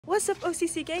What's up,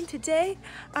 OCC gang? Today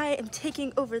I am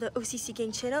taking over the OCC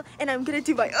gang channel and I'm gonna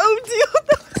do my own deal.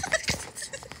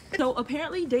 So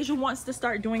apparently Deja wants to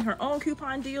start doing her own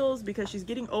coupon deals because she's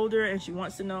getting older and she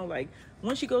wants to know, like,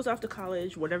 when she goes off to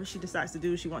college, whatever she decides to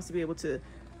do, she wants to be able to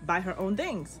buy her own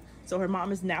things. So her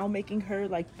mom is now making her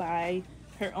like buy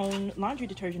her own laundry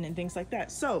detergent and things like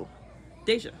that. So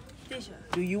Deja,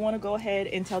 do you want to go ahead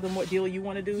and tell them what deal you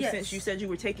want to do? Yes. Since you said you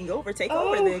were taking over, take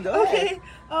over then. Go ahead.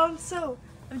 So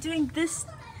I'm doing this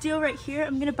deal right here.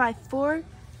 I'm gonna buy 4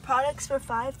 products for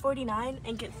 $5.49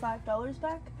 and get $5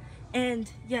 back.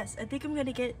 And yes, I think I'm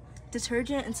gonna get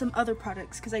detergent and some other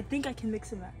products because I think I can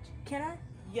mix and match. Can I?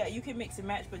 Yeah, you can mix and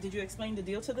match, but did you explain the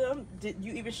deal to them? Did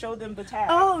you even show them the tag?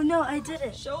 Oh no, I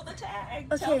didn't. Show the tag.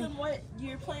 Okay. Tell them what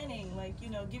you're planning. Like, you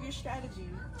know, give your strategy.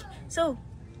 So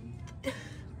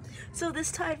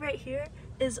this tag right here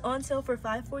is on sale for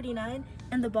 $5.49,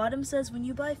 and the bottom says when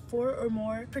you buy 4 or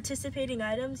more participating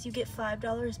items, you get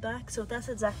 $5 back. So that's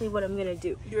exactly what I'm gonna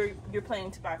do. You're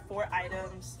planning to buy 4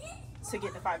 items to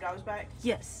get the $5 back?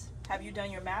 Yes. Have you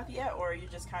done your math yet, or are you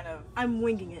just kind of? I'm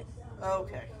winging it.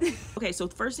 Okay. Okay. So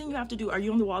the first thing you have to do. Are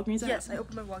you on the Walgreens app? Yes, I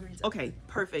opened my Walgreens app. Okay.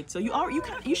 Perfect. So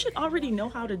you should already know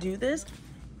how to do this.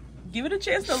 Give it a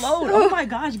chance to load. Oh my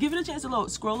gosh, give it a chance to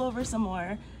load. Scroll over some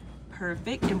more.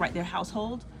 Perfect. And right there,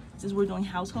 household. Since we're doing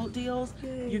household deals,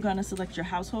 Yay. You're gonna select your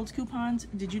household coupons.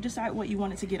 Did you decide what you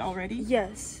wanted to get already?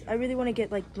 Yes, I really want to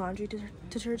get like laundry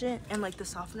detergent and like the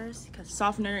softeners.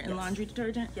 Softener and laundry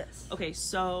detergent? Yes. Okay,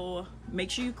 so make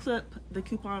sure you clip the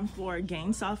coupon for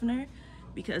Gain Softener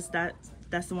because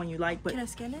that's the one you like. But can I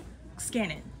scan it? Scan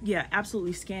it. Yeah,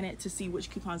 absolutely scan it to see which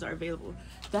coupons are available.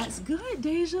 That's good,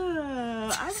 Deja.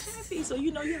 I'm happy. So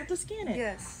you know you have to scan it.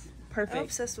 Yes. Perfect. I'm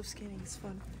obsessed with scanning. It's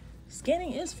fun.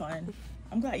 Scanning is fun.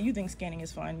 I'm glad you think scanning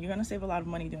is fun. You're gonna save a lot of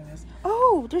money doing this.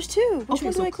 Oh, there's 2. Which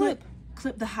one do so I clip?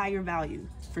 Clip the higher value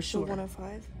for sure.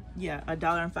 105. Yeah,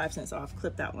 $1.05 off.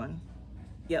 Clip that one.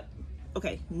 Yep.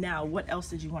 Okay, now what else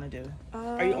did you want to do?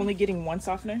 Are you only getting 1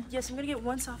 softener? Yes, I'm gonna get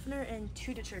 1 softener and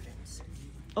 2 detergents.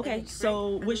 Okay,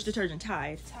 so which detergent?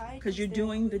 Tide. Tide. Because you're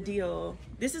doing the deal.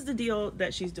 This is the deal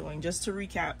that she's doing. Just to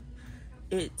recap,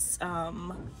 it's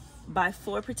buy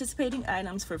 4 participating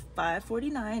items for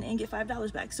 $5.49 and get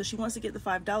 $5 back. So she wants to get the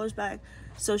 $5 back,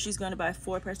 so she's going to buy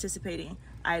 4 participating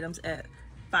items at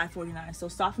 $5.49. So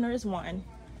softener is 1.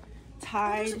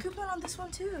 Tide. Oh, there's a coupon on this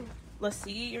one too. Let's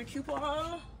see your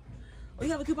coupon. Oh, you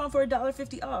have a coupon for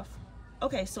 $1.50 off.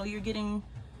 Okay, so you're getting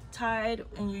Tide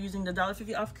and you're using the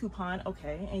 $1.50 off coupon.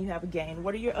 Okay, and you have a Gain.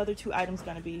 What are your other 2 items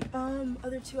going to be?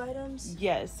 Other 2 items?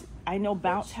 Yes, I know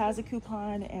Bounce has a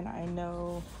coupon, and I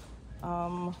know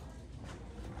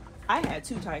I had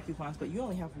 2 Tide coupons, but you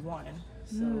only have 1.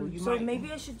 So maybe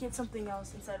I should get something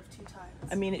else instead of 2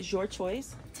 Tides. I mean, it's your choice.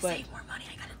 To but save more money,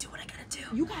 I gotta do what I gotta do.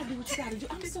 You gotta do what you gotta do.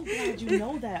 I'm so glad you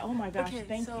know that. Oh my gosh, Okay,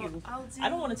 thank so you. I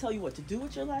don't want to tell you what to do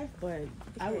with your life, but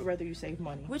I would rather you save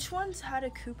money. Which ones had a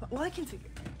coupon? Well, I can figure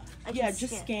it out. Yeah,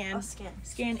 just scan. I'll scan.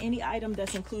 Scan any item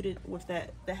that's included with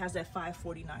that has that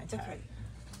 $5.49 tag. Okay.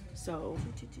 So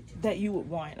that you would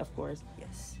want, of course.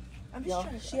 Yes. I'm just Y'all,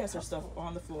 trying to she has her stuff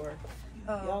on the floor.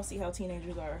 Oh. Y'all see how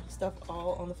teenagers are. Stuff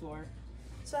all on the floor.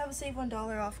 So I have a save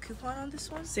 $1 off coupon on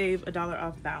this one? Save $1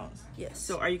 off Bounce. Yes.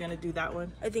 So are you gonna do that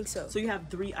one? I think so. So you have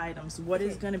 3 items. What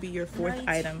is gonna be your 4th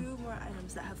item? 2 more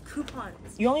items that have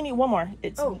coupons. You only need 1 more.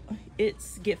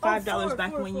 It's get $5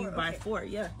 back when you buy 4.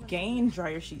 Yeah. Gain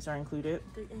dryer sheets are included.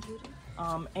 They're included?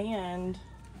 And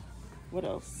what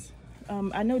else?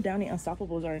 I know Downy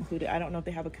Unstoppables are included. I don't know if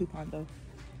they have a coupon though.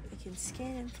 I can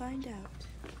scan and find out.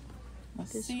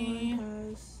 Let's This see.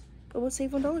 one has... Oh, what's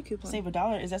save $1 coupon? Save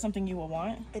 $1. Is that something you will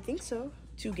want? I think so.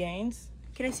 2 gains.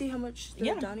 Can I see how much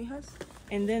the Downy has?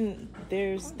 And then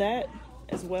there's that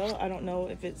as well. I don't know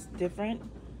if it's different.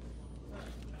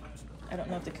 I don't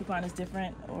know if the coupon is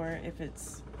different or if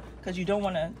it's because you don't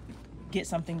want to get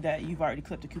something that you've already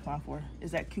clipped a coupon for.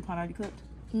 Is that coupon already clipped?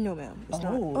 No, ma'am. It's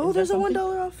not. Oh, Oh, is that there's a $1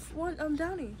 something- off one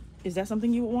Downy. Is that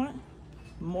something you would want?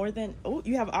 More than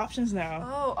you have options now.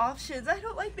 Oh, options. I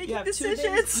don't like You making have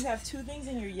decisions. you have 2 things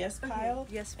in your yes pile.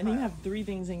 Yes And then you pile. have 3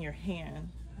 things in your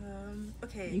hand.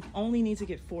 Okay. You only need to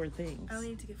get 4 things. I only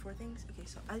need to get 4 things. Okay,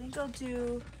 so I think I'll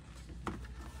do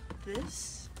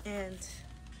this and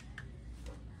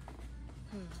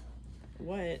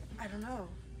What? I don't know.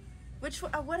 Which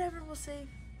one? Whatever will save.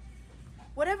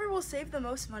 Whatever will save the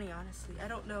most money. Honestly, I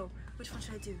don't know. Which one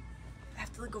should I do? I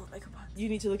have to look over my coupons. You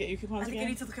need to look at your coupons I think again? I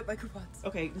need to look at my coupons.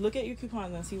 Okay, look at your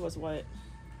coupons and see what's what.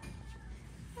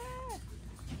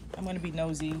 I'm gonna be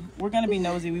nosy. We're gonna be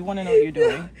nosy. We want to know what you're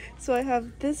doing. So I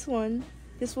have this one.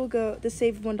 This will go. The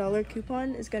save $1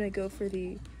 coupon is gonna go for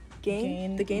the the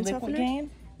gain liquid softener.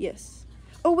 Gain? Yes.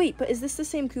 Oh wait, but is this the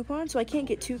same coupon? So I can't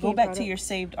get 2 game Go back products? to your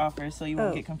saved offers so you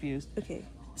won't get confused. Okay.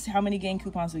 So how many game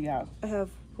coupons do you have? I have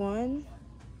 1.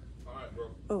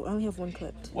 Oh, I only have 1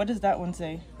 clipped. What does that one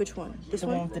say? Which one? This The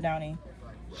one? one with the Downy.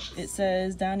 It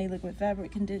says Downy liquid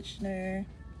fabric conditioner.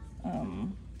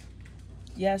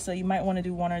 Yeah, so you might want to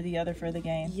do one or the other for the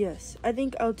game. Yes, I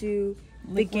think I'll do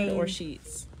Liquid the game or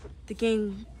sheets. The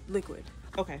game liquid.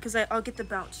 Okay. Because I'll get the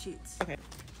bounce sheets. Okay.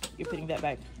 You're putting that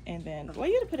back, and then why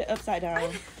you had to put it upside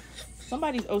down?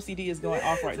 Somebody's OCD is going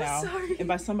off right now. Sorry. And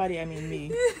by somebody I mean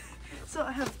me. So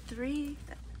I have 3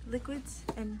 liquids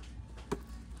and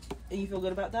you feel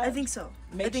good about that? I think so.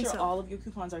 Make sure all of your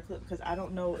coupons are clipped, because I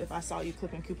don't know if I saw you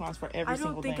clipping coupons for every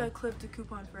single thing. I don't think I clipped a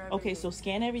coupon for everything. Okay, so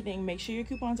scan everything. Make sure your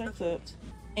coupons are clipped.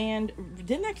 And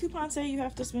didn't that coupon say you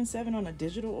have to spend $7 on a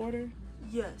digital order?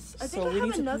 Yes. I So think we I need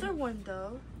have to another one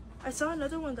though. I saw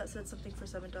another one that said something for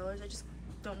 $7. I just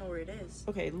don't know where it is.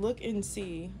 Okay, look and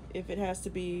see if it has to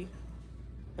be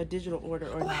a digital order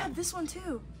or Oh, not. I have this one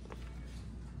too.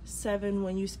 7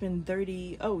 when you spend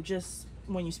 30. Oh, just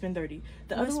when you spend 30.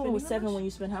 The other one was 7 when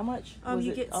you spend how much? Was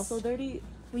you it get also 30?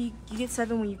 Well, you get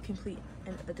 7 when you complete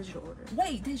a digital order.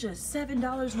 Wait, there's just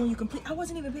 $7 when you complete. I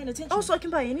wasn't even paying attention. Oh, so I can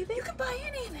buy anything? You can buy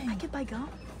anything. I can buy gum?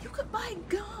 You could buy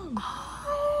gum.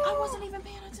 Oh. I wasn't even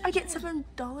paying attention. I get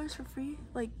 $7 for free?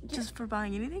 Like, just for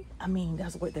buying anything? I mean,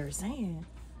 that's what they're saying.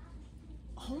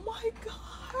 Oh my gosh.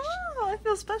 Oh, I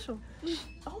feel special.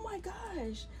 Oh my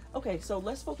gosh. Okay, so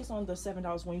let's focus on the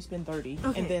 $7 when you spend 30,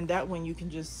 Okay. and then that one you can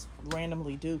just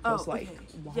randomly do. Cause like,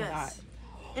 why not?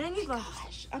 And I need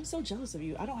Gosh, I'm so jealous of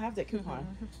you. I don't have that coupon.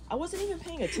 I wasn't even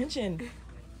paying attention.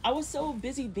 I was so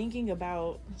busy thinking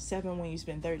about 7 when you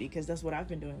spend 30, because that's what I've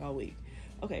been doing all week.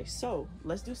 Okay, so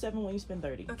let's do 7 when you spend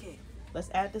 30. Okay. Let's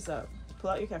add this up. Pull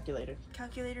out your calculator.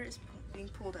 Calculator is being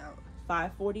pulled out.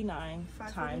 549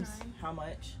 times 549. how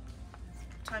much?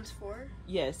 Times 4?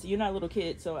 Yes, you're not a little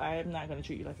kid, so I am not going to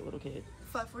treat you like a little kid.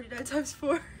 549 times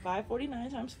 4.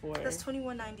 549 times 4. That's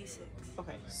 2196.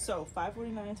 Okay, so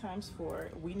 549 times 4,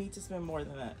 we need to spend more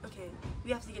than that. Okay,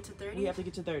 we have to get to 30? We have to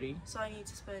get to 30. So I need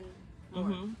to spend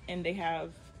more. And they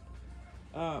have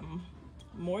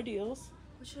more deals.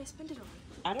 What should I spend it on?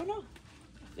 I don't know.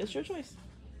 It's your choice.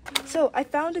 So I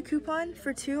found a coupon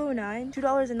for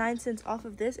 $2.09 off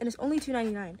of this, and it's only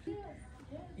 $2.99.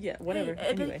 Yeah, whatever. Hey,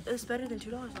 anyway. it's better than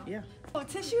 $2 off. Yeah. Oh,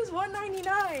 tissue is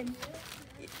 $1.99.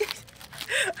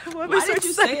 Why did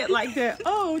you say it like that?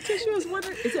 Oh, tissue is one.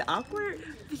 Is it awkward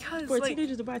Because for like,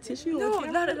 teenagers to buy tissue? no,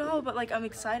 not at all. But like, I'm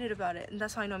excited about it, and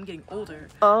that's how I know I'm getting older.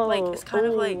 Oh, like it's kind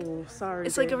of like sorry.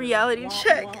 it's like a reality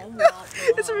check.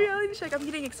 It's a reality check. I'm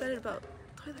getting excited about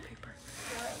toilet paper.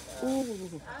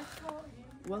 Ooh.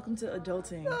 Welcome to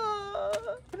adulting.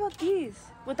 What about these?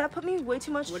 Would that put me way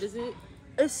too much? What is it?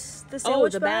 It's the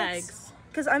sandwich the bags.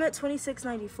 Because I'm at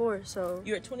 $26.94, so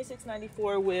You're at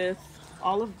 $26.94 with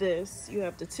all of this. You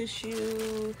have the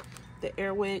tissue, the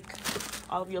Airwick,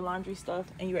 all of your laundry stuff,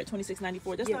 and you're at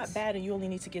 $26.94. That's not bad, and you only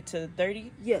need to get to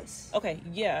 30. yes. Okay,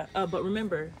 yeah, but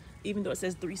remember, even though it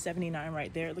says $3.79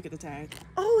 right there, look at the tag.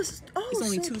 Oh, it's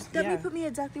only so two. that Yeah, would put me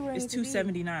exactly where I need it's to be.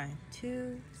 $2.79.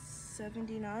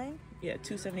 $2.79. Yeah,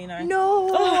 $2.79.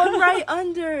 No, I'm right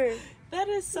under. That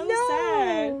is so No.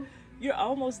 sad. You're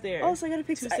almost there. Oh, so I gotta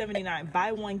pick $2.79.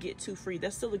 Buy one get two free.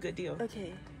 That's still a good deal.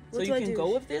 Okay. So What you do I can do?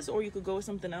 go with this, or you could go with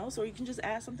something else, or you can just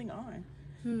add something on.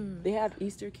 They have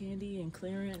Easter candy and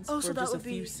clearance Oh, for so that just a would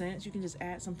few be- cents. You can just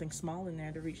add something small in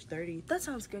there to reach 30. That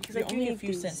sounds good because I You're do only need a few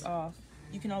these. cents off.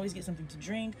 You can always get something to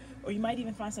drink, or you might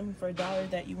even find something for $1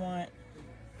 that you want.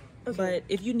 Okay. But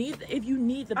if you need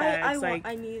the bags,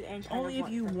 I need and kind only of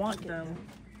if you I'll want get them.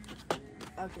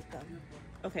 I'll get them.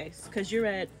 Okay, because you're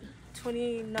at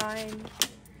 29.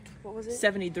 What was it?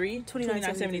 73, 29.73.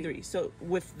 29.73. So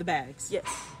with the bags. Yes.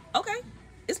 Okay.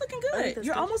 It's looking I think good. that's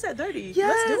You're good. almost at 30. Let's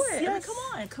Yes, do it. I mean, yes. come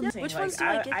on. Come Yeah. on. Which Like, ones do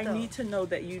I get, I though? need to know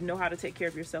that you know how to take care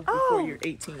of yourself Oh. before you're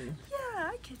 18. Yeah,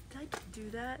 I could do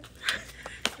that.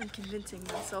 I'm convincing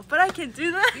myself, but I can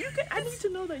do that. I need to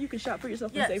know that you can shop for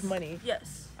yourself Yes. and save money.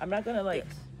 Yes. I'm not going to Yes.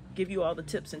 give you all the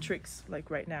tips and tricks like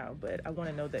right now, but I want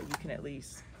to know that you can at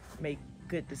least make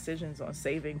good decisions on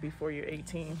saving before you're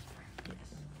 18. Yes.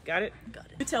 Got it? Got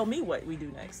it. You tell me what we do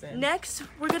next then. Next,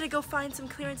 we're gonna go find some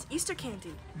clearance Easter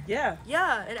candy. Yeah.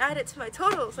 Yeah, and add it to my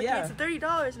total so I Yeah. can get to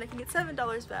 $30 and I can get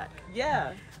 $7 back.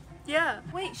 Yeah. Yeah.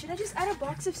 Wait, should I just add a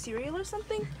box of cereal or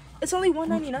something? It's only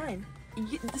 $1.99.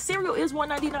 The cereal is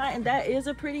 $1.99, and that is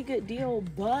a pretty good deal,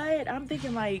 but I'm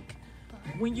thinking like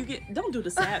when you get, don't do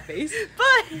the sad face.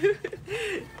 But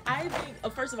I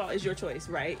think, first of all, it's your choice,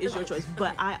 right? It's your choice.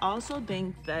 But I also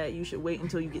think that you should wait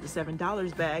until you get the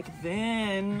 $7 back.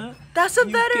 Then that's a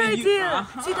you better can- idea.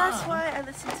 See, that's why I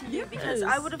listened to you Yes. because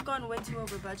I would have gone way too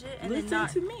over budget and listen then not.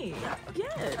 to me. Yeah, okay.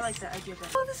 Yes. I like that idea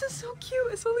better. Oh, this is so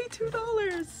cute. It's only $2.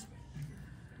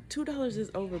 $2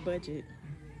 is over budget.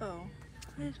 Oh,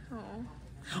 I know.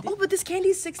 Oh, but this candy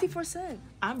is 64 cents.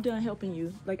 I'm done helping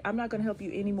you. Like, I'm not gonna help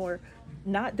you anymore.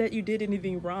 Not that you did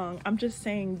anything wrong. I'm just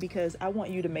saying because I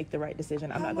want you to make the right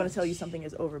decision. I'm not gonna tell you something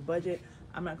is over budget.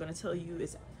 I'm not gonna tell you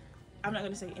I'm not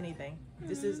gonna say anything.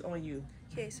 This is on you.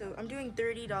 Okay, so I'm doing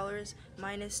 $30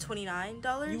 minus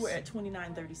 $29. You were at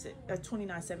 $29.36.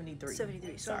 $29.73.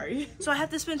 73. So, Sorry. So I have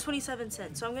to spend 27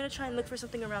 cents. So I'm gonna try and look for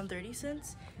something around 30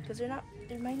 cents because there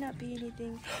might not be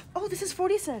anything. Oh, this is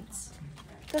 40 cents.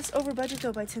 That's over budget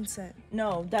though by 10 cents.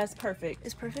 No, that's perfect.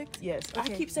 It's perfect? Yes.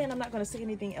 Okay. I keep saying I'm not gonna say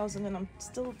anything else, and then I'm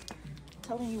still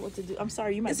telling you what to do. I'm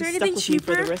sorry. You might Is be there stuck anything with me for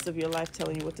cheaper? the rest of your life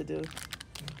telling you what to do.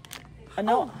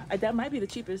 No, that might be the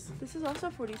cheapest. This is also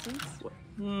 40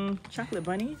 cents. Chocolate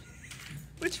bunny.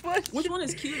 Which one? Which one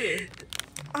is cuter?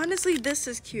 Honestly, this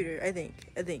is cuter, I think.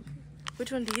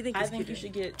 Which one do you think is I think cuter? you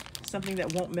should get something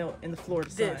that won't melt in the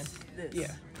Florida sun. This.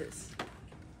 Yeah. This.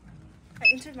 I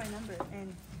entered my number and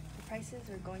the prices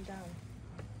are going down.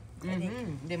 I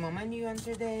think. The moment you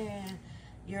enter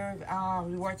your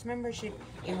rewards membership,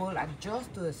 it will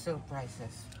adjust to the sale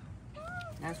prices.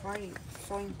 That's why it's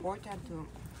so important to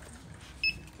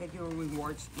get your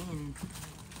rewards in.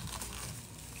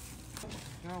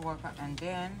 You're welcome. And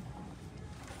then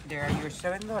there are your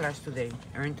 $7 today,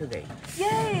 earned today.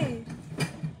 Yay!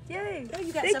 Yay! Oh,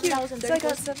 you got Thank you. $7 and So I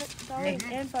got $30.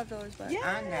 $7 and $5 back.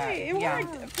 Yay! It Yeah.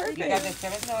 worked. Perfect. You got the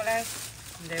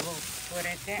 $7. They will put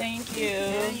it there. Thank And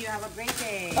you. you have a great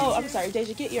day. Oh, I'm sorry,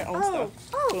 Deja. Get your own stuff.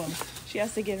 Oh. Boom. She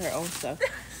has to get her own stuff.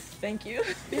 Thank you.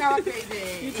 You have a great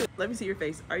day. Let me see your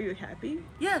face. Are you happy?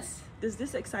 Yes, Does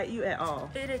this excite you at all?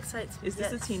 it excites me. Is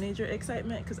this yes. a teenager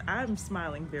excitement? Because I'm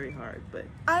smiling very hard, but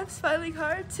I'm smiling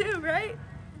hard too, right?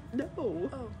 no.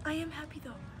 Oh, I am happy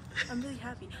though. I'm really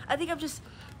happy. I think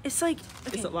it's like,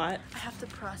 okay, It's a lot. I have to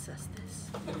process this.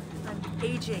 I'm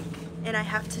aging and I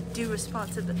have to do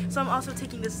responsibility. So I'm also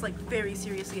taking this like very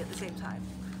seriously at the same time.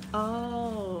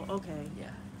 Oh, okay. Yeah.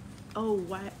 Oh,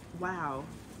 wow.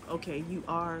 Okay, you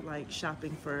are like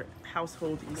shopping for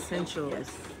household essentials.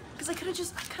 Yes. Because I could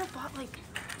have bought like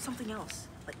something else,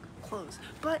 like clothes.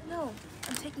 But no,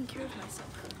 I'm taking care of myself.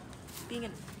 Being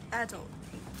an adult.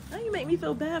 Now you make me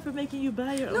feel bad for making you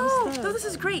buy your own No, stuff. no, this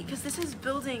is great because this is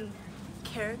building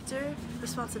character,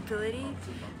 responsibility,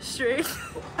 strength.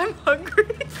 I'm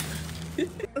hungry.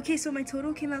 Okay, so my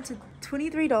total came out to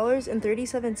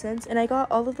 $23.37 and I got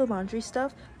all of the laundry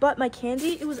stuff, but my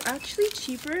candy, it was actually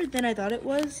cheaper than I thought it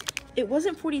was. It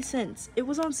wasn't 40 cents. It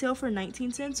was on sale for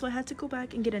 19 cents, so I had to go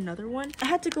back and get another one. So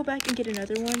I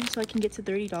can get to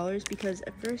 $30 because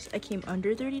at first I came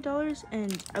under $30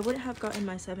 and I wouldn't have gotten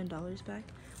my $7 back.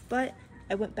 But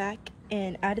I went back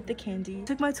and added the candy,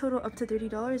 took my total up to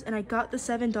 $30 and I got the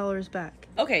 $7 back.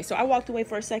 Okay, so I walked away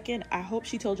for a second. I hope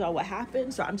she told y'all what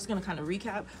happened. So I'm just gonna kind of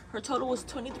recap. Her total was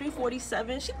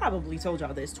 $23.47. She probably told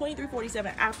y'all this.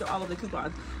 $23.47 after all of the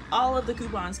coupons. All of the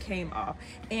coupons came off.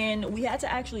 And we had to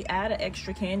actually add an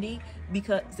extra candy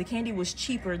because the candy was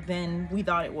cheaper than we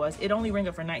thought it was. It only rang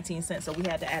up for 19 cents, so we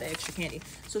had to add an extra candy.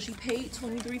 So she paid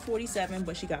 $23.47,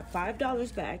 but she got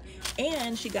 $5 back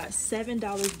and she got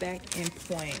 $7 back in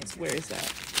points. Where is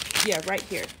that? Yeah, right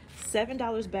here.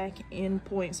 $7 back in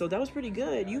points. So that was pretty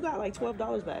good. You got like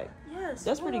 $12 back. Yes.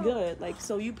 That's pretty wow. good. Like,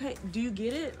 so you pay, do you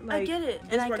get it? Like, I get it,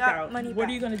 this and I worked got out. money What back.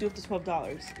 are you gonna do with the $12?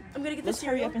 I'm gonna get the Let's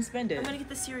cereal. hurry up and spend it. I'm gonna get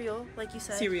the cereal, like you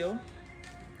said. Cereal.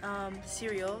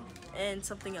 Cereal and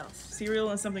something else. Cereal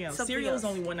and something else. Something Cereal else. is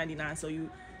only $1.99, so you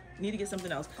need to get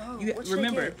something else. Oh, You what should I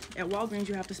remember, get? at Walgreens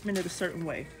you have to spend it a certain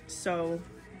way. So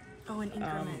Oh, in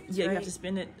increments. yeah, you right? have to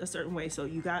spend it a certain way. So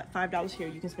you got $5 here.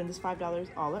 You can spend this $5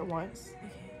 all at once.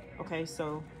 Okay,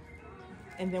 so,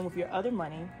 and then with your other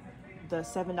money, the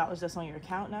 $7 that's on your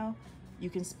account now, you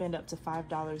can spend up to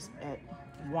 $5 at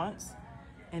once,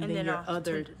 and then your off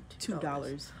other $2.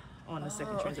 $2 on the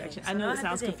second okay. transaction. So I now know I that have to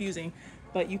sounds think. confusing,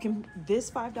 but you can, this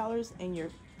 $5 and your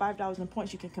 $5 in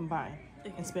points you can combine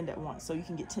and spend at once. So you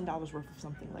can get $10 worth of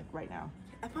something like right now.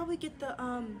 I probably get the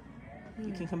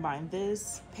You can combine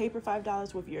this paper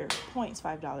 $5 with your points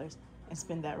 $5 and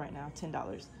spend that right now,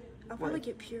 $10. I'll probably worth.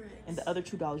 get Purex. And the other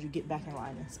 $2 you get back in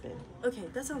line and spend. Okay,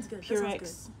 that sounds good. That sounds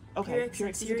Purex, okay, Purex and Purex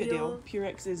is a good deal. cereal.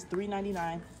 Purex is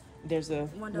 $3.99 there's a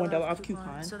 $1 off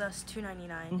coupon. So that's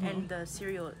 $2.99, and the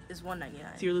cereal is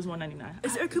 $1.99. Cereal is $1.99.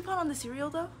 Is there a coupon on the cereal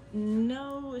though?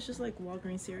 No, it's just like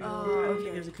Walgreens cereal. Oh, I don't okay.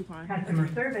 think there's a coupon.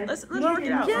 Customer service. Let's work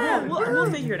it out. Yeah.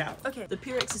 We'll figure it out. Okay. The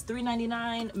Purex is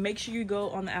 $3.99. Make sure you go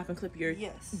on the app and clip your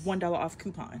 $1 off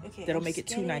coupon. Okay. That'll I'm make it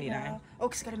scanning $2.99. now. Oh,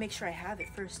 cause I gotta make sure I have it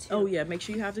first too. Oh yeah, make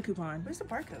sure you have the coupon. Where's the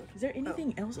barcode? Is there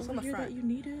anything else it's over on the here front. that you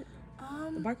needed?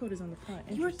 The barcode is on the front.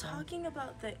 You were Interesting. talking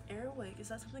about the airway. Is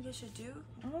that something I should do?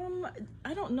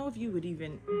 I don't know if you would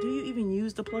even. Do you even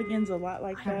use the plugins a lot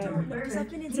like that? Because I've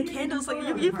been into candles.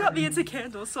 Like you've got me into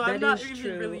candles, so I'm That not is even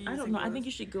true. really. I don't know. I think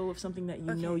you should go with something that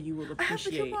you know you will I have the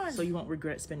appreciate, coupon. so you won't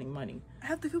regret spending money. I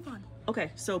have the coupon.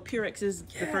 Okay, so Purex is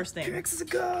the first thing. Purex is a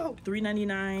go.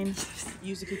 $3.99.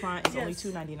 Use the coupon. It's only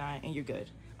 $2.99, and you're good.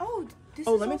 Oh, this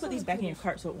Oh, is let me also put these back in your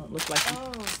cart so it won't look like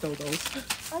you stole those.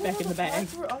 Back in the bag.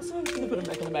 We're also You can put them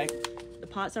back in the bag. The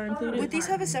pots are included. Would these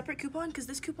have a separate coupon? Because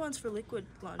this coupon's for liquid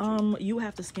laundry. You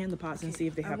have to scan the pots and see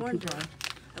if they have a coupon.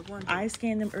 I wonder. I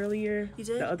scanned them earlier You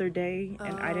did? the other day,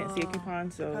 and I didn't see a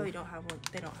coupon, so. Probably don't have one.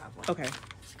 They don't have one. Okay.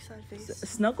 Sad face.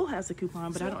 Snuggle has a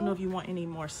coupon, but I don't know if you want any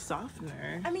more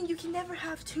softener. I mean, you can never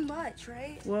have too much,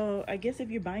 right? Well, I guess if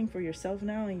you're buying for yourself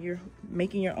now and you're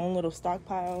making your own little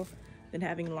stockpile, then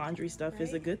having laundry stuff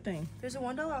is a good thing. There's a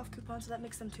 $1 off coupon, so that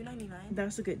makes them $2.99.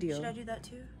 That's a good deal. Should I do that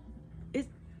too?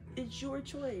 It's your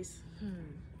choice.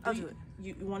 I'll do it.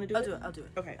 You want to do I'll it? do it. I'll do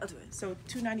it. Okay. I'll do it. So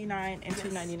 $2.99 and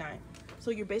 $2.99. So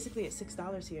you're basically at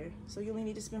 $6 here. So you only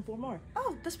need to spend 4 more.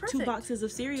 Oh, that's perfect. 2 boxes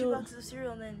of cereal. 2 boxes of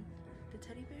cereal and then the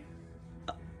teddy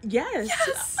bear. Yes.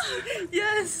 Yes.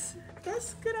 Yes.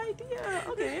 That's a good idea.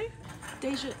 Okay.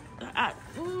 Deja,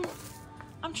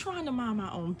 I'm trying to mind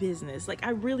my own business. Like,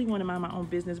 I really want to mind my own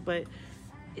business, but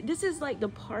this is like the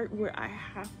part where I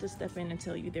have to step in and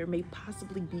tell you there may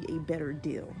possibly be a better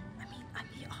deal.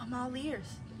 I'm all ears.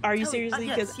 Are you Tell me. seriously?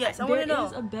 Yes, Because I want to there know.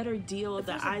 is a better deal that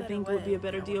there's a I better think would be way, a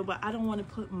better yeah. deal, but I don't want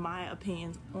to put my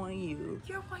opinions on you.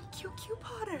 You're one cute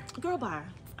Potter. Girl, bye.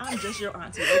 I'm just your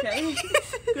auntie, okay?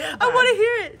 Girl, I want to bye.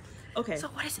 hear it. Okay. So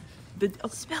what is it? The,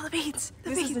 Spill the beans.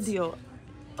 this is the deal.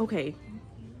 Okay.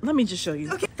 Let me just show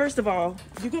you. Okay. First of all,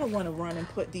 you're going to want to run and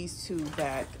put these 2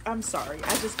 back. I'm sorry.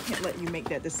 I just can't let you make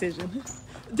that decision.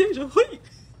 Deja, wait.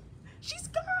 She's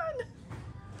gone.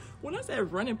 When I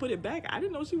said run and put it back, I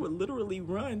didn't know she would literally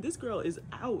run. This girl is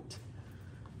out.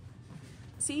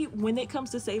 See, when it comes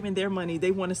to saving their money,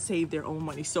 they want to save their own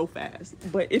money so fast.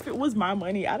 But if it was my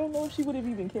money, I don't know if she would have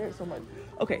even cared so much.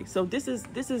 Okay, so this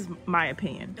is my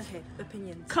opinion. Okay,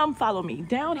 opinions. Come follow me.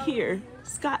 Down here,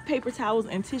 Scott paper towels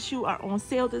and tissue are on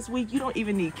sale this week. You don't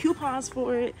even need coupons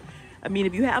for it. I mean,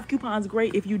 if you have coupons,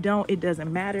 great. If you don't, it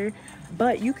doesn't matter.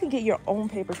 But you can get your own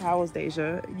paper towels,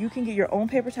 Deja. You can get your own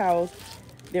paper towels.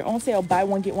 They're on sale, buy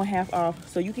one, get one half off.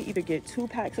 So you can either get 2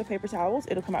 packs of paper towels,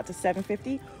 it'll come out to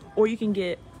 $7.50, or you can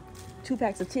get 2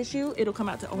 packs of tissue, it'll come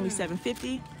out to only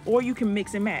 $7.50, or you can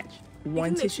mix and match. One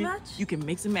mix tissue, and match? you can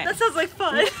mix and match. That sounds like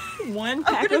fun. One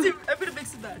pack I'm of gonna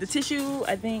mix it back. the tissue,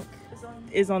 I think,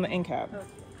 is on the end cap.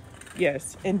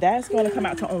 Yes, and that's going to come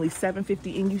out to only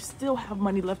 $7.50, and you still have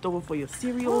money left over for your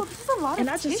cereal. Oh, this is a lot and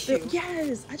of I just tissue. feel,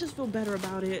 yes, I just feel better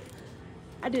about it.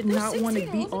 I did not want to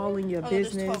be all in your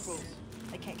There's 12 business. rolls.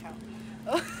 I can't count.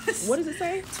 What does it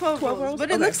say? 12 rolls. But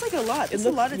it Okay. looks like a lot. It's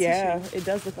looks, a lot of yeah, tissue. it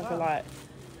does look like a lot.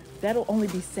 That'll only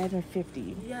be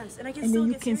 $7.50. Yes, and I can And still then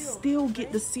you get can cereal, still get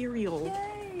right? the cereal.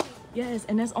 Yay! Yes,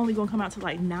 and that's only gonna come out to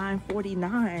like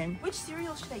 $9.49. Which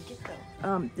cereal should I get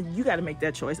though? You got to make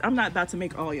that choice. I'm not about to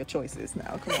make all your choices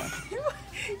now. Come on.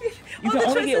 You can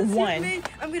only get one.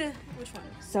 I'm gonna. Which one?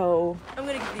 So I'm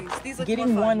gonna get these. These look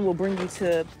getting more fun. one will bring you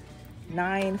to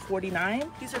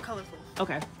 $9.49. These are colorful.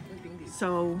 Okay. I'm getting these.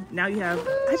 So now you have.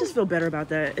 I just feel better about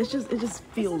that. It just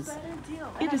feels. It's a better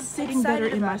deal. It And is I'm sitting better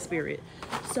excited in my about it. spirit.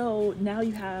 So now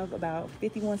you have about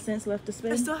 51 cents left to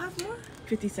spend. I still have more.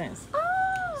 50 cents. Oh.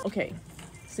 Okay.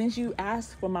 Since you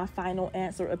asked for my final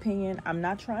answer opinion, I'm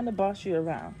not trying to boss you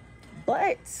around.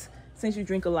 But since you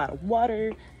drink a lot of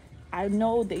water, I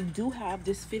know they do have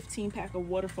this 15 pack of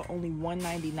water for only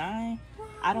 $1.99.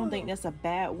 I don't think that's a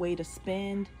bad way to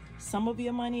spend some of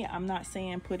your money. I'm not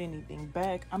saying put anything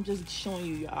back. I'm just showing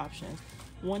you your options.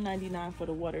 $1.99 for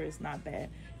the water is not bad.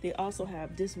 They also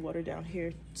have this water down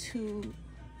here, 2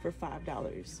 for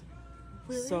 $5.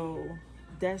 Really? So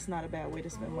that's not a bad way to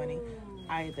spend money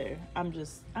either. I'm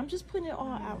just putting it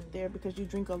all out there because you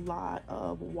drink a lot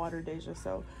of water, Deja.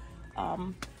 So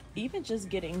even just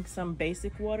getting some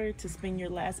basic water to spend your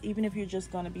last, even if you're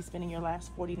just going to be spending your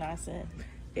last 49 cents,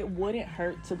 it wouldn't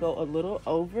hurt to go a little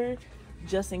over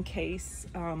just in case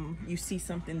you see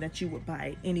something that you would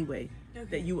buy anyway,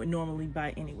 that you would normally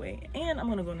buy anyway. And I'm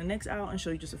going to go in the next aisle and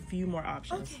show you just a few more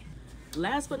options. Okay.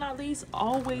 Last but not least,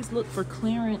 always look for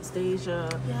clearance, Deja,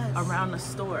 around the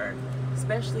store.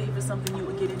 Especially if it's something you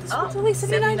would get into. Oh, it's only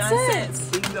 79 cents.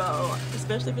 Bingo.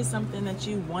 Especially if it's something that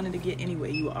you wanted to get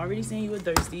anyway. You were already saying you were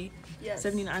thirsty. Yes.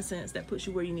 79 cents, that puts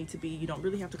you where you need to be. You don't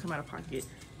really have to come out of pocket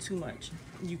too much.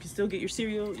 You can still get your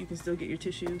cereal. You can still get your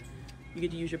tissue. You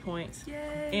get to use your points.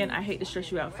 Yay. And I hate to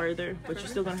stress you out further, but you're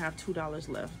still going to have $2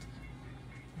 left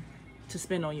to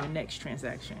spend on your next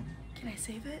transaction. Can I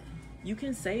save it? You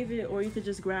can save it, or you could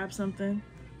just grab something,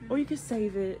 or you could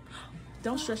save it.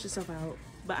 Don't stress yourself out,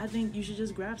 but I think you should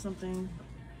just grab something.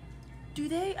 Do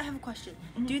they, I have a question.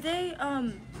 Do they,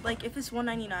 like if it's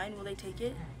 $1.99, will they take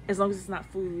it? As long as it's not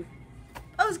food.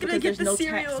 I was gonna get the no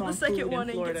cereal, the second one,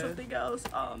 and Florida. get something else.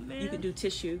 Oh man. You could do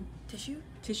tissue. Tissue?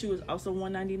 Tissue is also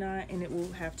 $1.99, and it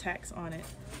will have tax on it.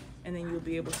 And then you'll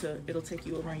be able to, it'll take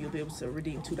you over and you'll be able to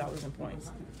redeem $2 in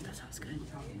points. That sounds good.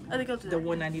 I think I'll do The that.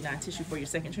 $1.99 tissue for your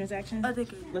second transaction? I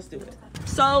think Let's do it.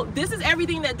 So this is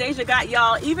everything that Deja got,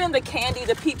 y'all. Even the candy,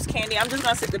 the Peeps candy. I'm just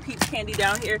gonna sit the Peeps candy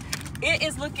down here. It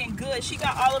is looking good. She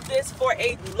got all of this for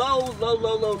a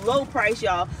low price,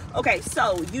 y'all. Okay,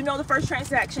 so you know the first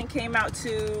transaction came out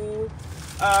to,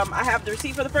 I have the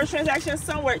receipt for the first transaction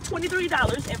somewhere,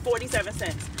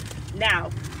 $23.47.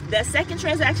 Now, that second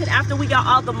transaction, after we got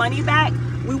all the money back,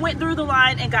 we went through the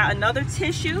line and got another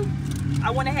tissue.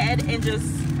 I went ahead and just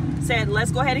said,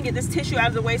 let's go ahead and get this tissue out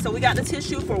of the way. So we got the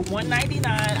tissue for $1.99.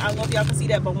 I don't know if y'all can see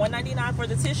that, but $1.99 for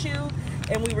the tissue,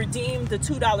 and we redeemed the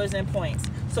 $2 in points.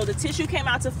 So the tissue came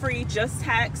out to free, just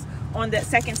tax on that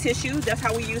second tissue. That's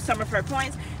how we use some of her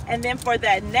points. And then for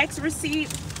that next receipt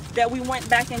that we went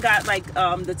back and got, like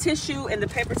the tissue and the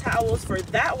paper towels for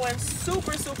that one,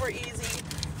 super easy.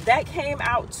 That came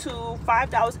out to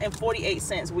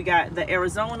 $5.48. We got the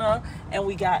Arizona and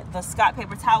we got the Scott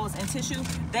paper towels and tissue.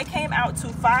 They came out to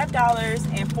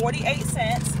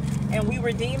 $5.48, and we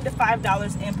redeemed the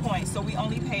 $5 in points. So we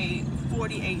only paid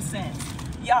 48 cents.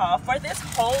 Y'all, for this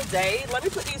whole day, let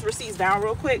me put these receipts down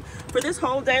real quick. For this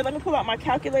whole day, let me pull out my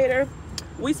calculator.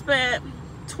 We spent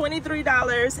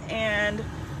 $23 and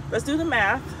let's do the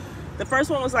math. The first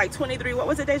one was like 23, what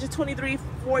was it, Deja?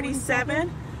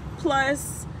 23.47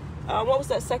 plus what was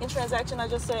that second transaction I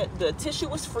just said? The tissue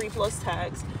was free plus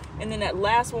tax, and then that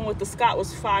last one with the Scott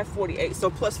was $5.48. So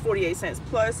plus 48 cents,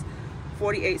 plus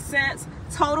 48 cents.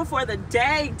 Total for the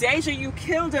day, Deja, you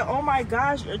killed it. Oh my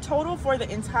gosh, your total for the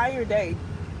entire day.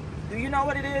 Do you know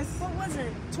what it is? What was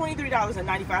it?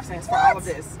 $23.95 for all of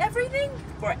this. Everything?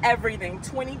 For everything,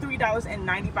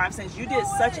 $23.95. You did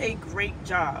such a great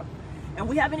job. And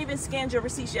we haven't even scanned your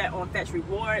receipts yet on Fetch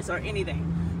Rewards or anything.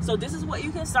 So this is what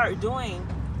you can start doing,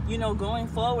 you know, going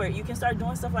forward. You can start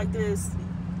doing stuff like this.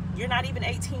 You're not even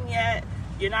 18 yet.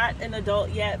 You're not an adult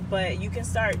yet, but you can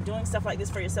start doing stuff like this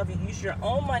for yourself. You use your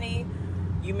own money.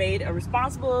 You made a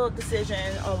responsible decision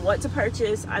on what to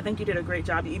purchase. I think you did a great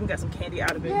job. You even got some candy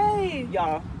out of it. Yay!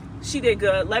 Y'all, she did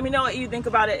good. Let me know what you think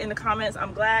about it in the comments.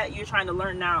 I'm glad you're trying to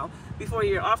learn now before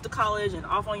you're off to college and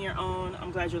off on your own. I'm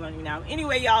glad you're learning now.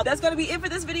 Anyway, y'all, that's going to be it for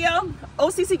this video.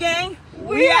 OCC gang,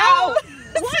 we out!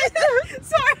 What?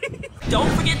 Sorry.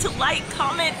 Don't forget to like,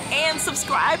 comment, and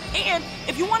subscribe. And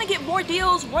if you want to get more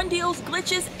deals, run deals,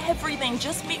 glitches, everything,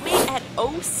 just meet me at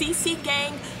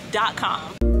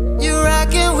OCCgang.com. You're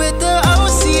rocking with the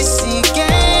OCC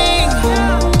gang.